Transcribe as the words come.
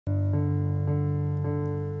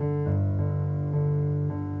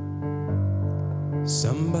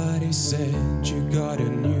Somebody said you got a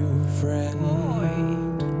new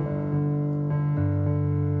friend.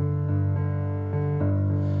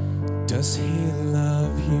 Does he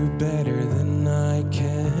love you better than I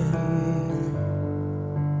can?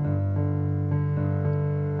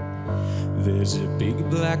 There's a big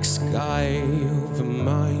black sky over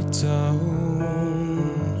my town.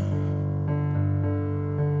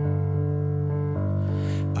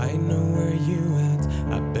 I know where you at,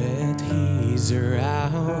 I bet he's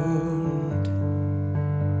around.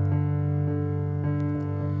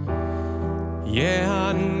 Yeah,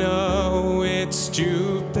 I know it's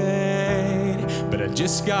stupid, but I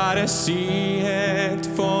just gotta see it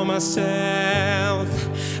for myself.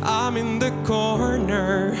 I'm in the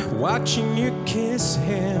corner, watching you kiss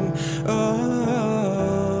him. Oh,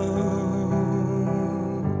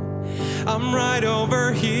 I'm right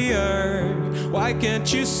over here. Why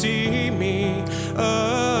can't you see me? Oh,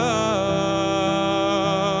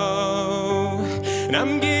 and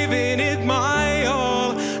I'm giving it my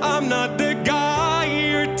all. I'm not the guy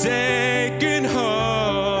you're taking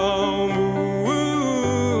home.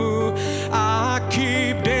 Ooh, I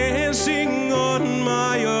keep dancing on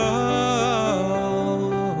my own.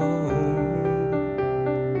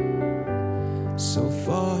 So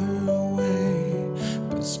far away,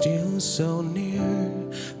 but still so near.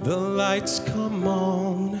 The lights come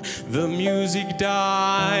on, the music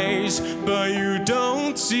dies, but you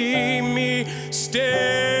don't see me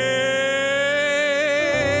stay.